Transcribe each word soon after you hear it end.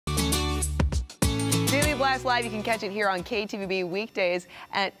Blast Live, you can catch it here on KTVB weekdays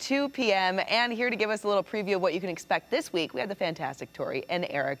at 2 p.m. And here to give us a little preview of what you can expect this week, we have the fantastic Tori and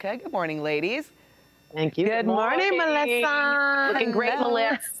Erica. Good morning, ladies. Thank you. Good morning, Melissa. Looking great,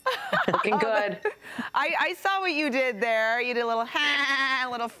 Melissa. Looking good. I saw what you did there. You did a little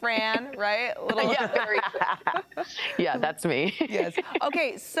little Fran, right? A little, yeah, very yeah, that's me. Yes.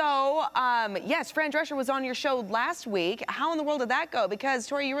 Okay, so, yes, Fran Drescher was on your show last week. How in the world did that go? Because,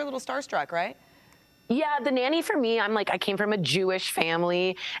 Tori, you were a little starstruck, right? Yeah, The Nanny for me, I came from a Jewish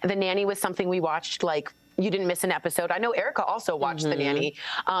family, and The Nanny was something we watched, like, you didn't miss an episode. I know Erica also watched The Nanny.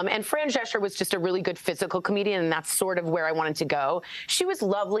 And Fran Drescher was just a really good physical comedian, and that's sort of where I wanted to go. She was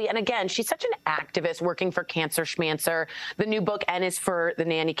lovely. And again, she's such an activist working for Cancer Schmancer. The new book, N is for The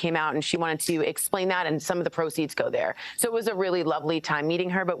Nanny, came out, and she wanted to explain that, and some of the proceeds go there. So it was a really lovely time meeting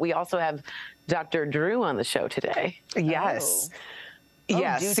her. But we also have Dr. Drew on the show today. Yes. Oh,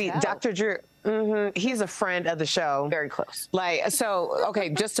 yes. See, tell. Dr. Drew, he's a friend of the show. Very close. Like, so, okay,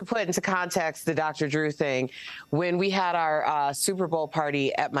 just to put into context the Dr. Drew thing, when we had our Super Bowl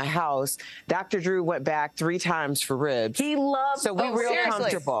party at my house, Dr. Drew went back 3 times for ribs. He loved. So we real seriously?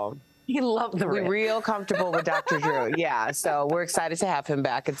 comfortable. He loved the We're rib. real comfortable with Dr. Drew. Yeah, so we're excited to have him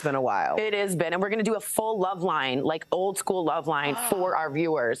back. It's been a while. It has been, and we're going to do a full love line, like old school love line for our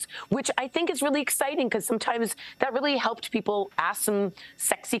viewers, which I think is really exciting because sometimes that really helped people ask some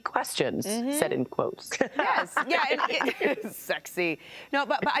sexy questions, said in quotes. Yes, yeah, it is sexy. No,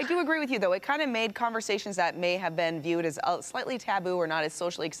 but I do agree with you, though. It kind of made conversations that may have been viewed as slightly taboo or not as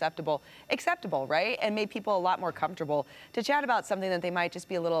socially acceptable, right? And made people a lot more comfortable to chat about something that they might just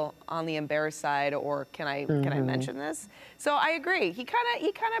be a little on the embarrassed side, or can I mention this? So I agree. He kind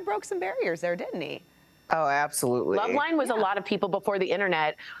of broke some barriers there, didn't he? Oh, absolutely. Loveline was a lot of people before the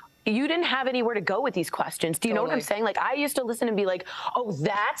internet. You didn't have anywhere to go with these questions. Do you know what I'm saying? Like, I used to listen and be like, oh,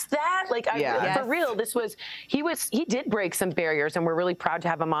 that's that? Like, for real, he did break some barriers, and we're really proud to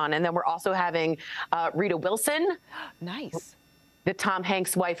have him on. And then we're also having Rita Wilson. Nice. The Tom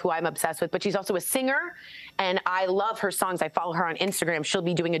Hanks wife, who I'm obsessed with, but she's also a singer, and I love her songs. I follow her on Instagram. She'll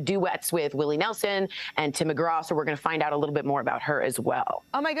be doing a duets with Willie Nelson and Tim McGraw, so we're going to find out a little bit more about her as well.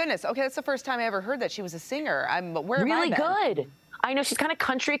 Oh, my goodness. Okay, that's the first time I ever heard that she was a singer. Really good. I know she's kind of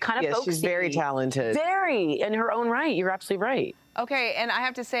country, kind of folksy. She's very talented. Very, in her own right. You're absolutely right. Okay, and I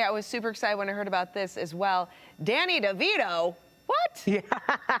have to say I was super excited when I heard about this as well. Danny DeVito. What? Yeah.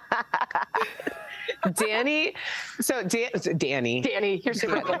 Danny, Danny, you're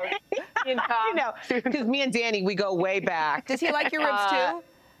super good. You know, because me and Danny, we go way back. Does he like your ribs too?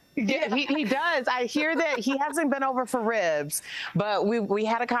 Yeah, he does. I hear that he hasn't been over for ribs, but we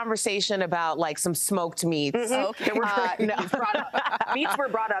had a conversation about like some smoked meats. Okay. Meats were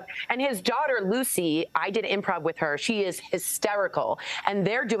brought up, and his daughter Lucy, I did improv with her. She is hysterical, and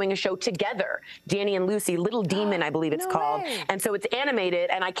they're doing a show together. Danny and Lucy, Little Demon, I believe it's called, and so it's animated.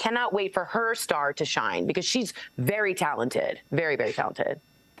 And I cannot wait for her star to shine because she's very talented, very, very talented.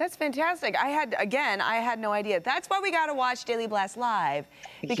 That's fantastic. I had no idea. That's why we got to watch Daily Blast Live,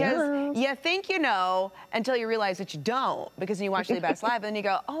 because you think you know until you realize that you don't, because when you watch Daily Blast Live, then you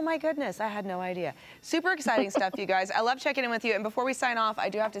go, oh my goodness, I had no idea. Super exciting stuff, you guys. I love checking in with you. And before we sign off, I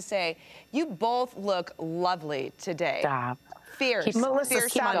do have to say, you both look lovely today. Stop. Fierce. Melissa,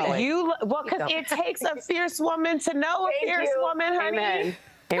 fierce stop woman. it. Well, because it takes a fierce woman to know a fierce woman, honey. Amen.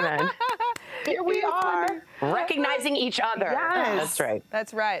 Amen. Here we are. Recognizing each other. Yes. That's right.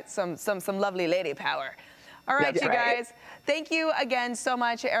 That's right. Some lovely lady power. All right, That's you right. guys. Thank you again so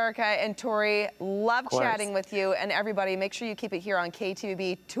much, Erica and Tori. Love chatting with you. And everybody, make sure you keep it here on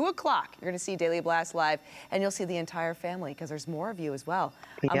KTVB, 2 o'clock. You're going to see Daily Blast Live, and you'll see the entire family, because there's more of you as well.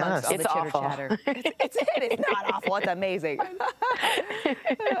 Amongst all It's the awful. chitter-chatter. It's not awful. It's amazing.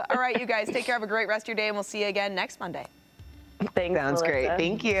 All right, you guys, take care. Have a great rest of your day, and we'll see you again next Monday. Thanks, Sounds Melissa. great.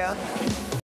 Thank you.